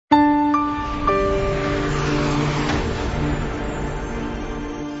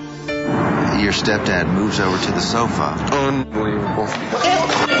your stepdad moves over to the sofa. Unbelievable.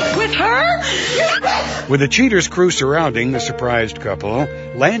 With her? With the cheaters' crew surrounding the surprised couple,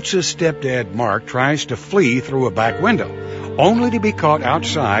 Lance's stepdad Mark tries to flee through a back window, only to be caught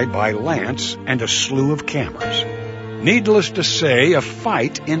outside by Lance and a slew of cameras. Needless to say, a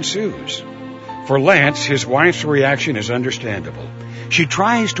fight ensues. For Lance, his wife's reaction is understandable. She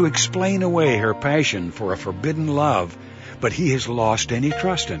tries to explain away her passion for a forbidden love, but he has lost any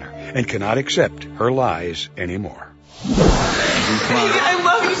trust in her and cannot accept her lies anymore. I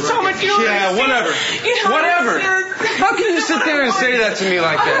love you so much. Yeah, whatever. Whatever. How can you sit there and say that to me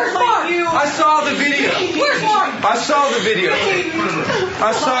like that? I saw the video. Where's Mark? I saw the video.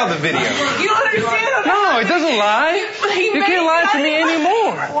 I saw the video. You don't understand. No, it doesn't lie. You can't lie to me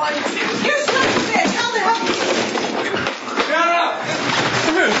anymore. You son of a bitch. How the hell? Shut up.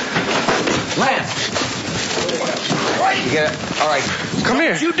 Come here. Lance. You get it? All right. Come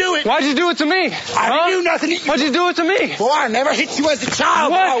here. You do it. Why'd you do it to me? I didn't do nothing. Why'd you do it to me? Boy, I never hit you as a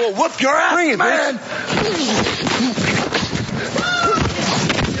child. What? I will whoop your ass, Bring it, man.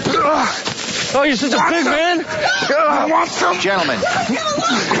 Oh, you're such a big man. I want some. Gentlemen,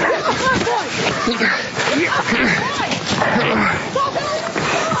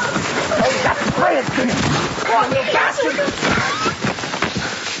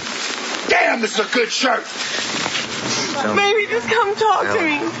 Damn, this is a good shirt. Baby, just come talk to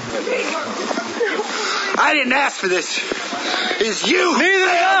me. I didn't ask for this. It's you. Neither did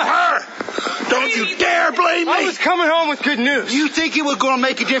I. Her. Don't you dare blame me. I was coming home with good news. You think it was going to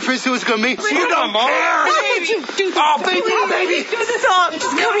make a difference who was going to meet? You don't Mom. care. Why would you do this? Oh, baby, baby. Stop.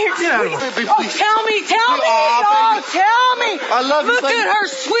 Just come here. Baby, please. Tell me. Oh, Tell me. I love you, Look baby. at her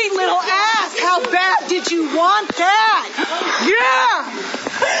sweet little ass. How bad did you want that? Yeah.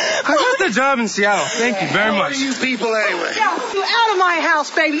 I got the job in Seattle. Thank you very What much. are you people anyway? You out of my house,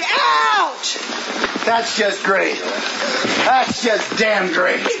 baby. Ouch. That's just great. That's just damn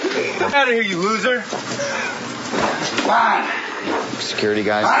great. Get out of here, you loser. Fine. security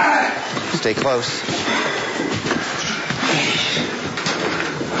guys, Fine. stay close.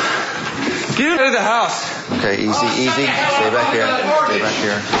 Get out of the house. Okay, easy. Stay back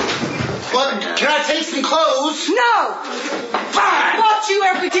here. Well, can I take some clothes? No. Fine. Bought you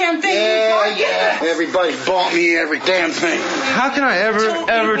every damn thing. Yeah. Everybody bought me every damn thing. How can I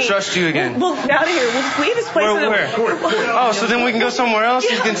ever trust you again? We'll get out of here. We'll leave this place. Where? Oh, so then we can go somewhere else?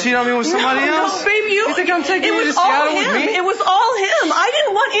 You can cheat on me with somebody else? No, baby, you think I'm taking it you was to Seattle all with him. me? It was all him. I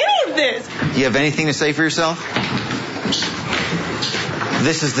didn't want any of this. Do you have anything to say for yourself?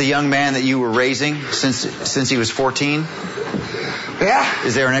 This is the young man that you were raising since he was 14? Yeah?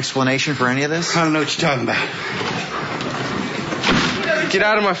 Is there an explanation for any of this? I don't know what you're talking about. Get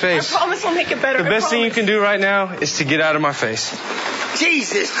out of my face. I promise we'll make it better. The best thing you can do right now is to get out of my face.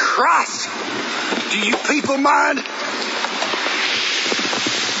 Jesus Christ! Do you people mind?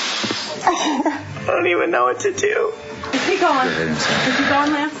 I don't even know what to do. Is he gone? Is he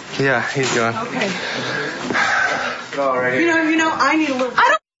gone, Lance? Yeah, he's gone. Okay. Go right here. You know, I need a little... I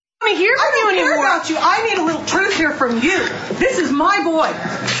don't want to hear from you anymore. About you. I need a little truth here from you. This is my boy.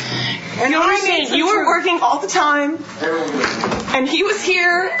 And you understand, you were working all the time, and he was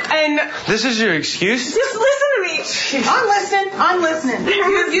here, and... This is your excuse? Just listen to me. I'm listening.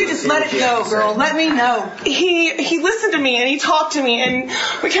 You just let it go, girl. Let me know. He listened to me, and he talked to me, and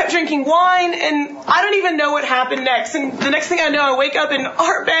we kept drinking wine, and I don't even know what happened next. And the next thing I know, I wake up in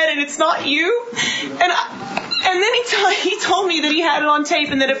our bed, and it's not you. And then he told me that he had it on tape,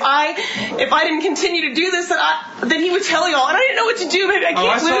 and that if I didn't continue to do this, then he would tell y'all. And I didn't know what to do, baby. I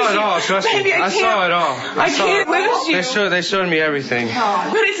can't lose you. I saw it all, trust me. Baby, I saw it all. I can't lose you. They showed me everything.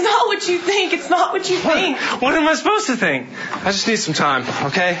 But it's not what you think. It's not what you think. What am I supposed to think? I just need some time,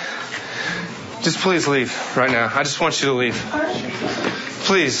 okay? Just please leave right now. I just want you to leave.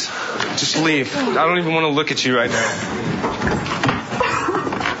 Please, just leave. I don't even want to look at you right now.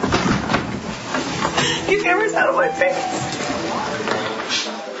 Get cameras out of my face.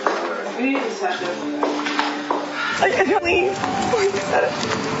 I can't leave.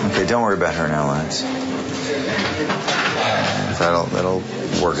 Okay, don't worry about her now, Lance. That'll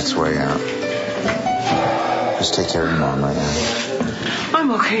work its way out. Just take care of your mom right now.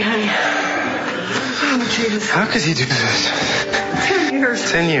 I'm okay, honey. Oh, Jesus. How could he do this? 10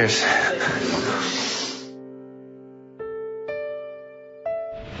 years. 10 years.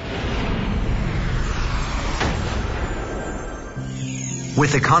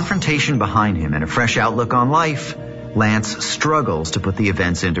 With the confrontation behind him and a fresh outlook on life, Lance struggles to put the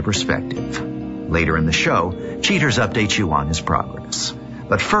events into perspective. Later in the show, Cheaters updates you on his progress.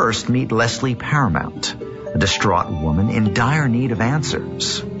 But first, meet Leslie Paramount, a distraught woman in dire need of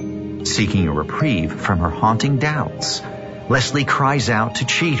answers. Seeking a reprieve from her haunting doubts, Leslie cries out to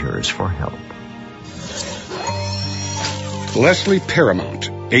cheaters for help. Leslie Paramount,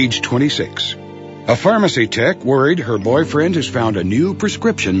 age 26. A pharmacy tech worried her boyfriend has found a new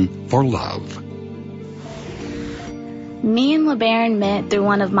prescription for love. Me and LeBaron met through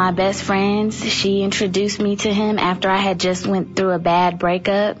one of my best friends. She introduced me to him after I had just went through a bad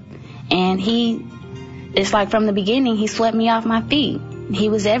breakup. And it's like from the beginning, he swept me off my feet. He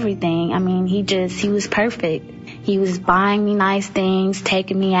was everything. I mean, he was perfect. He was buying me nice things,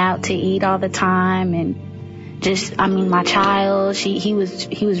 taking me out to eat all the time, and my child, he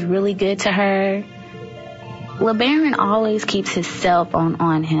was really good to her. LeBaron always keeps his cell phone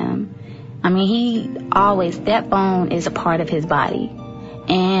on him. I mean, that phone is a part of his body.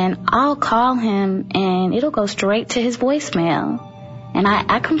 And I'll call him and it'll go straight to his voicemail. And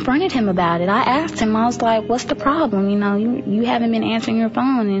I confronted him about it. I asked him, I was like, what's the problem? You haven't been answering your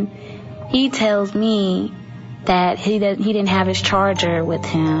phone. And he tells me that he didn't have his charger with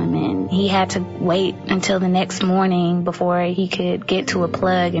him and he had to wait until the next morning before he could get to a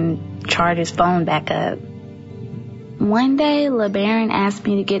plug and charge his phone back up. One day, LeBaron asked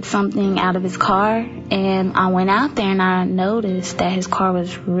me to get something out of his car, and I went out there and I noticed that his car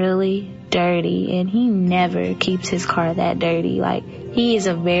was really dirty, and he never keeps his car that dirty. Like, he is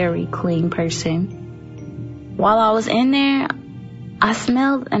a very clean person. While I was in there, I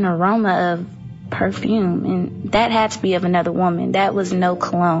smelled an aroma of perfume, and that had to be of another woman. That was no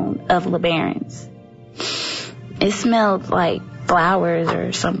cologne of LeBaron's. It smelled like flowers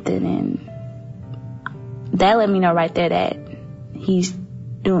or something, and that let me know right there that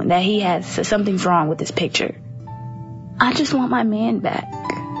something's wrong with this picture. I just want my man back.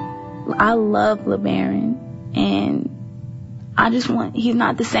 I love LeBaron, and he's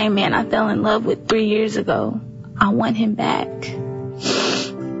not the same man I fell in love with 3 years ago. I want him back.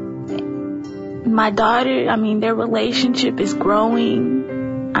 My daughter, their relationship is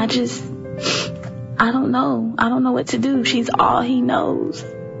growing. I don't know. I don't know what to do. She's all he knows.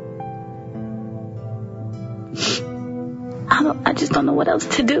 I just don't know what else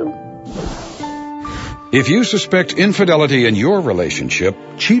to do. If you suspect infidelity in your relationship,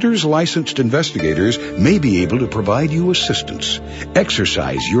 Cheaters licensed investigators may be able to provide you assistance.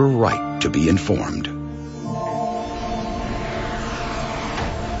 Exercise your right to be informed.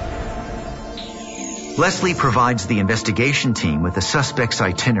 Leslie provides the investigation team with the suspect's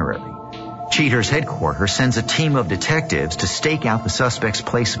itinerary. Cheaters headquarters sends a team of detectives to stake out the suspect's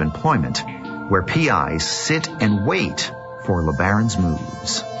place of employment, where PIs sit and wait for LeBaron's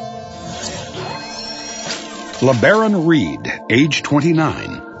moves. LeBaron Reed, age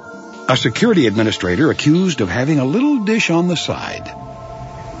 29. A security administrator accused of having a little dish on the side.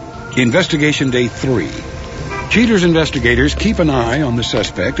 Investigation day 3. Cheaters investigators keep an eye on the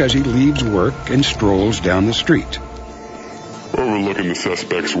suspect as he leaves work and strolls down the street. Overlooking the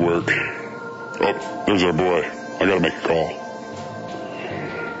suspect's work. Oh, there's our boy. I gotta make a call.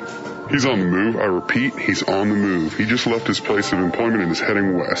 He's on the move. I repeat, he's on the move. He just left his place of employment and is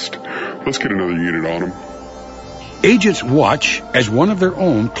heading west. Let's get another unit on him. Agents watch as one of their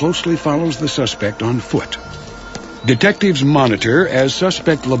own closely follows the suspect on foot. Detectives monitor as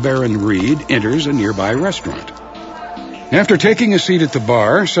suspect LeBaron Reed enters a nearby restaurant. After taking a seat at the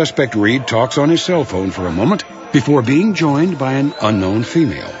bar, suspect Reed talks on his cell phone for a moment before being joined by an unknown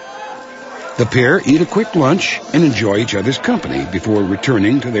female. The pair eat a quick lunch and enjoy each other's company before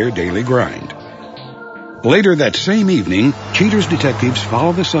returning to their daily grind. Later that same evening, Cheaters detectives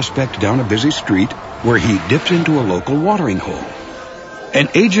follow the suspect down a busy street where he dips into a local watering hole. An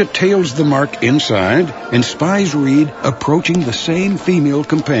agent tails the mark inside and spies Reed approaching the same female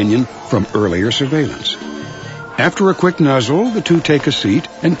companion from earlier surveillance. After a quick nuzzle, the two take a seat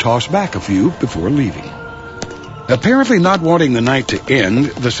and toss back a few before leaving. Apparently not wanting the night to end,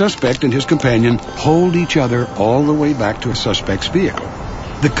 the suspect and his companion hold each other all the way back to the suspect's vehicle.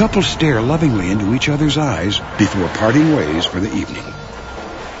 The couple stare lovingly into each other's eyes before parting ways for the evening.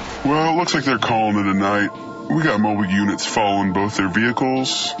 Well, it looks like they're calling it a night. We got mobile units following both their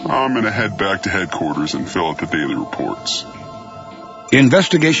vehicles. I'm gonna head back to headquarters and fill out the daily reports.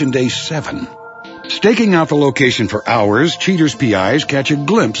 Investigation day 7. Staking out the location for hours, Cheaters PIs catch a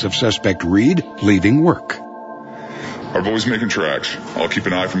glimpse of suspect Reed leaving work. Our boy's making tracks. I'll keep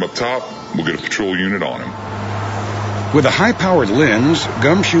an eye from up top. We'll get a patrol unit on him. With a high-powered lens,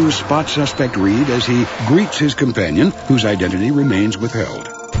 Gumshoe spots suspect Reed as he greets his companion, whose identity remains withheld.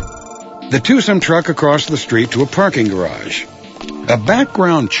 The twosome truck across the street to a parking garage. A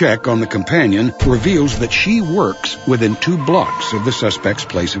background check on the companion reveals that she works within 2 blocks of the suspect's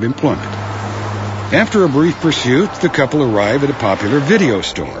place of employment. After a brief pursuit, the couple arrive at a popular video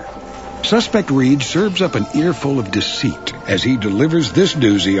store. Suspect Reed serves up an earful of deceit as he delivers this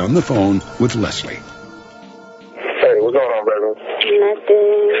doozy on the phone with Leslie. Hey, what's going on, baby?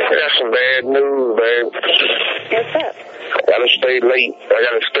 Nothing. I got some bad news, babe. What's up? I gotta stay late. I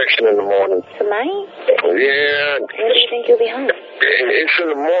got inspection in the morning. Tonight? Yeah. When do you think you'll be home? It's in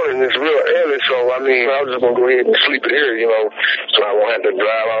the morning. It's real early, so, I was just gonna go ahead and sleep it here, so I won't have to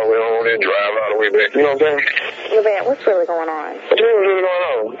drive all the way home and drive all the way back. You know what I'm saying? LeVar, what's really going on? What's really going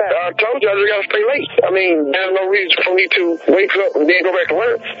on? I told you I just gotta stay late. There's no reason for me to wake up and then go back to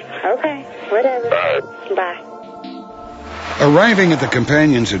work. Okay, whatever. All right. Bye. Arriving at the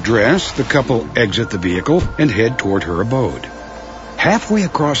companion's address, the couple exit the vehicle and head toward her abode. Halfway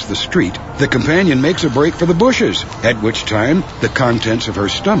across the street, the companion makes a break for the bushes, at which time the contents of her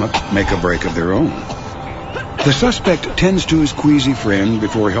stomach make a break of their own. The suspect tends to his queasy friend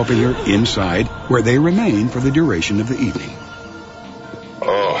before helping her inside, where they remain for the duration of the evening.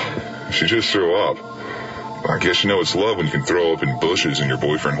 Oh, she just threw up. I guess you know it's love when you can throw up in bushes and your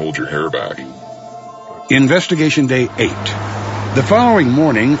boyfriend holds your hair back. Investigation Day 8. The following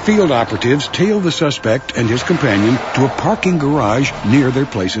morning, field operatives tail the suspect and his companion to a parking garage near their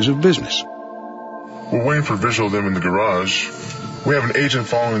places of business. We're waiting for visual of them in the garage. We have an agent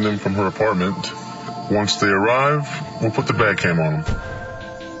following them from her apartment. Once they arrive, we'll put the bag cam on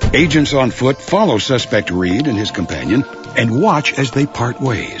them. Agents on foot follow suspect Reed and his companion and watch as they part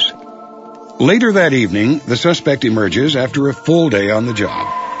ways. Later that evening, the suspect emerges after a full day on the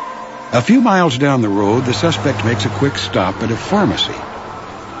job. A few miles down the road, the suspect makes a quick stop at a pharmacy.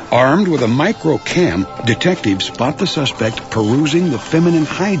 Armed with a micro cam, detectives spot the suspect perusing the feminine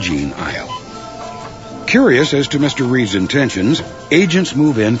hygiene aisle. Curious as to Mr. Reed's intentions, agents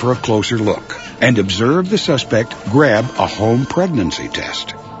move in for a closer look and observe the suspect grab a home pregnancy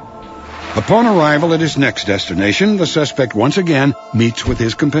test. Upon arrival at his next destination, the suspect once again meets with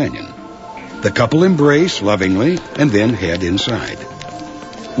his companion. The couple embrace lovingly and then head inside.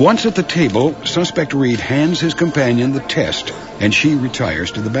 Once at the table, suspect Reed hands his companion the test, and she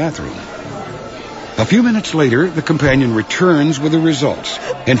retires to the bathroom. A few minutes later, the companion returns with the results,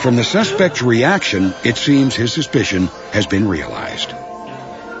 and from the suspect's reaction, it seems his suspicion has been realized.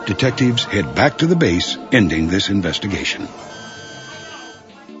 Detectives head back to the base, ending this investigation.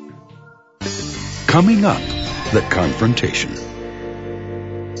 Coming up, the confrontation.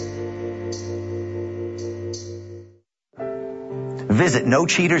 Visit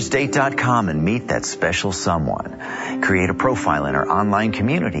NoCheatersDate.com and meet that special someone. Create a profile in our online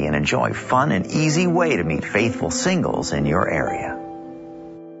community and enjoy a fun and easy way to meet faithful singles in your area.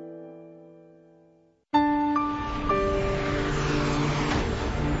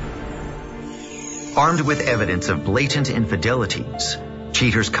 Armed with evidence of blatant infidelities,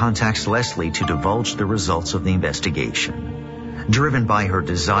 Cheaters contacts Leslie to divulge the results of the investigation. Driven by her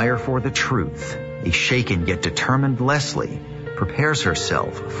desire for the truth, a shaken yet determined Leslie prepares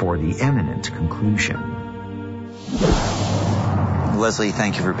herself for the imminent conclusion. Leslie,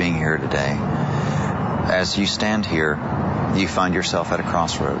 thank you for being here today. As you stand here, you find yourself at a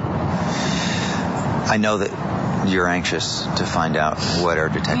crossroad. I know that you're anxious to find out what our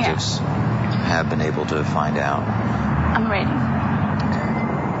detectives have been able to find out. I'm ready.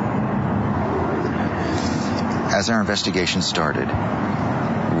 As our investigation started,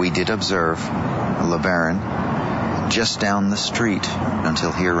 we did observe LeBaron just down the street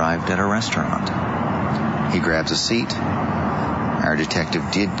until he arrived at a restaurant. He grabs a seat. Our detective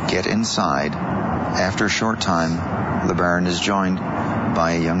did get inside. After a short time, LeBaron is joined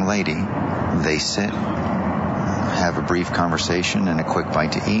by a young lady. They sit, have a brief conversation and a quick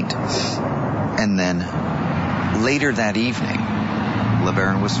bite to eat. And then, later that evening,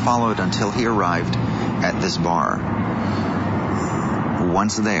 LeBaron was followed until he arrived at this bar.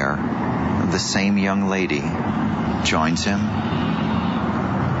 Once there, the same young lady joins him.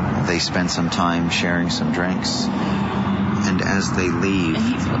 They spend some time sharing some drinks. And as they leave,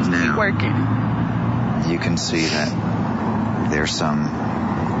 And he's supposed to be working. you can see that there's some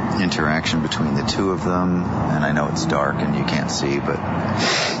interaction between the two of them. And I know it's dark and you can't see, but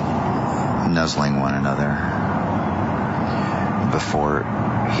nuzzling one another before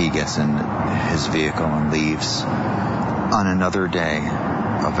he gets in his vehicle and leaves. On another day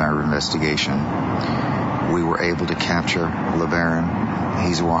of our investigation, we were able to capture LeBaron.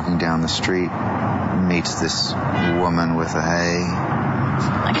 He's walking down the street, meets this woman with a hay.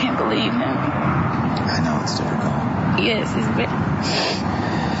 I can't believe him. I know it's difficult. Yes, it's been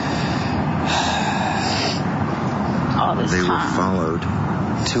all this They time. were followed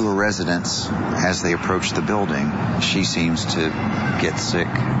to a residence. As they approached the building, she seems to get sick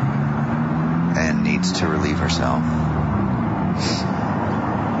and needs to relieve herself.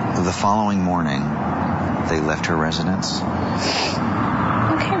 The following morning, they left her residence.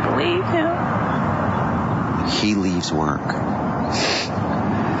 I can't believe him. He leaves work,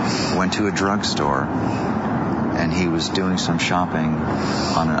 went to a drugstore, and he was doing some shopping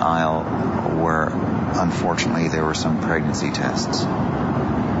on an aisle where, unfortunately, there were some pregnancy tests.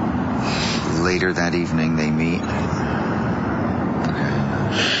 Later that evening, they meet. Okay,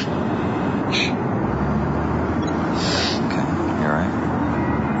 you all right?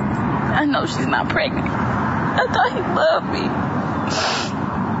 I know she's not pregnant. I thought he loved me.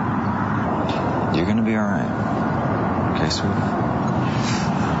 You're gonna be all right. Okay, sweetie?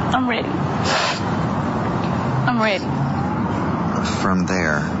 I'm ready. I'm ready. From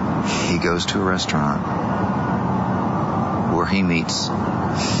there, he goes to a restaurant where he meets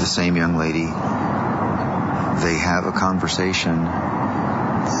the same young lady. They have a conversation,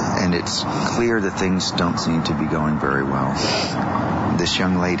 and it's clear that things don't seem to be going very well. This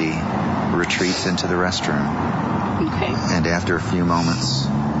young lady retreats into the restroom, and after a few moments,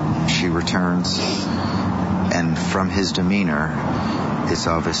 she returns, and from his demeanor, it's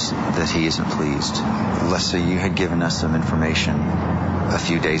obvious that he isn't pleased. Lessa, you had given us some information a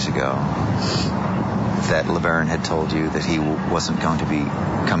few days ago that LeBaron had told you that he wasn't going to be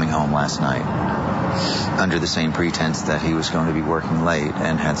coming home last night under the same pretense that he was going to be working late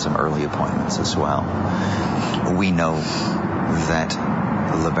and had some early appointments as well. We know that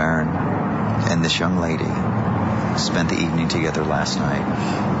LeBaron and this young lady spent the evening together last night,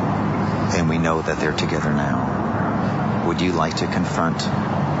 and we know that they're together now. Would you like to confront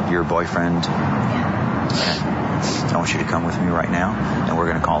your boyfriend? Okay. I want you to come with me right now, and we're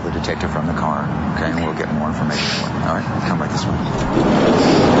going to call the detective from the car, okay? And we'll get more information for you. All right? Come right this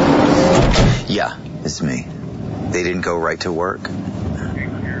way. Yeah, it's me. They didn't go right to work?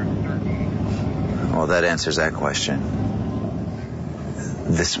 Well, that answers that question.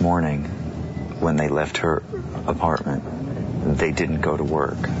 This morning, when they left her apartment, they didn't go to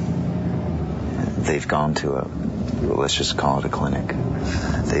work. They've gone to let's just call it a clinic.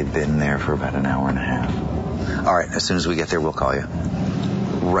 They've been there for about an hour and a half. All right, as soon as we get there, we'll call you.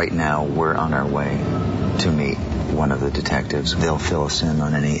 Right now, we're on our way to meet one of the detectives. They'll fill us in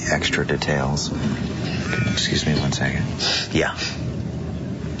on any extra details. Excuse me 1 second. Yeah.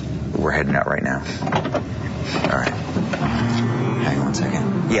 We're heading out right now. All right. Hang on 1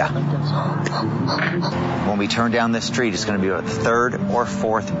 second. Yeah. When we turn down this street, it's going to be the 3rd or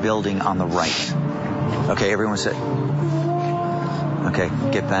 4th building on the right. Okay, everyone sit. Okay,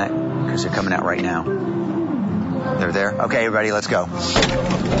 get back, because they're coming out right now. They're there? Okay, everybody, let's go.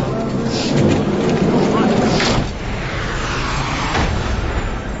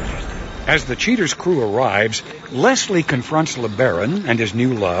 As the Cheaters crew arrives, Leslie confronts LeBaron and his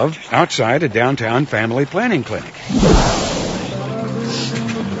new love outside a downtown family planning clinic.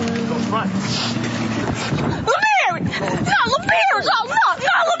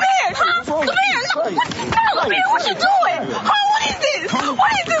 What you doing? What is this?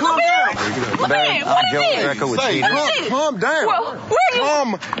 What is this, LeBaron? LeBaron, what is this? Calm down. Where are you?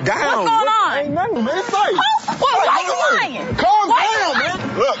 Calm down. What's going on? Ain't nothing, man. Say. Why you lying? Calm down,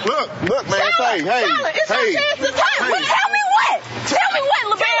 man. Look, man. Say, hey. It's your chance to tell me. Tell me what? Tell me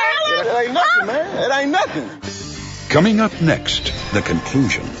what, LeBaron? It ain't nothing, man. It ain't nothing. Coming up next, the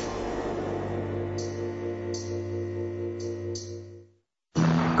conclusion.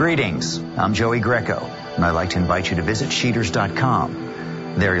 Greetings, I'm Joey Greco, and I'd like to invite you to visit Cheaters.com.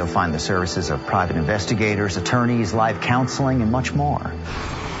 There you'll find the services of private investigators, attorneys, live counseling, and much more.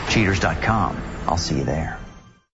 Cheaters.com. I'll see you there.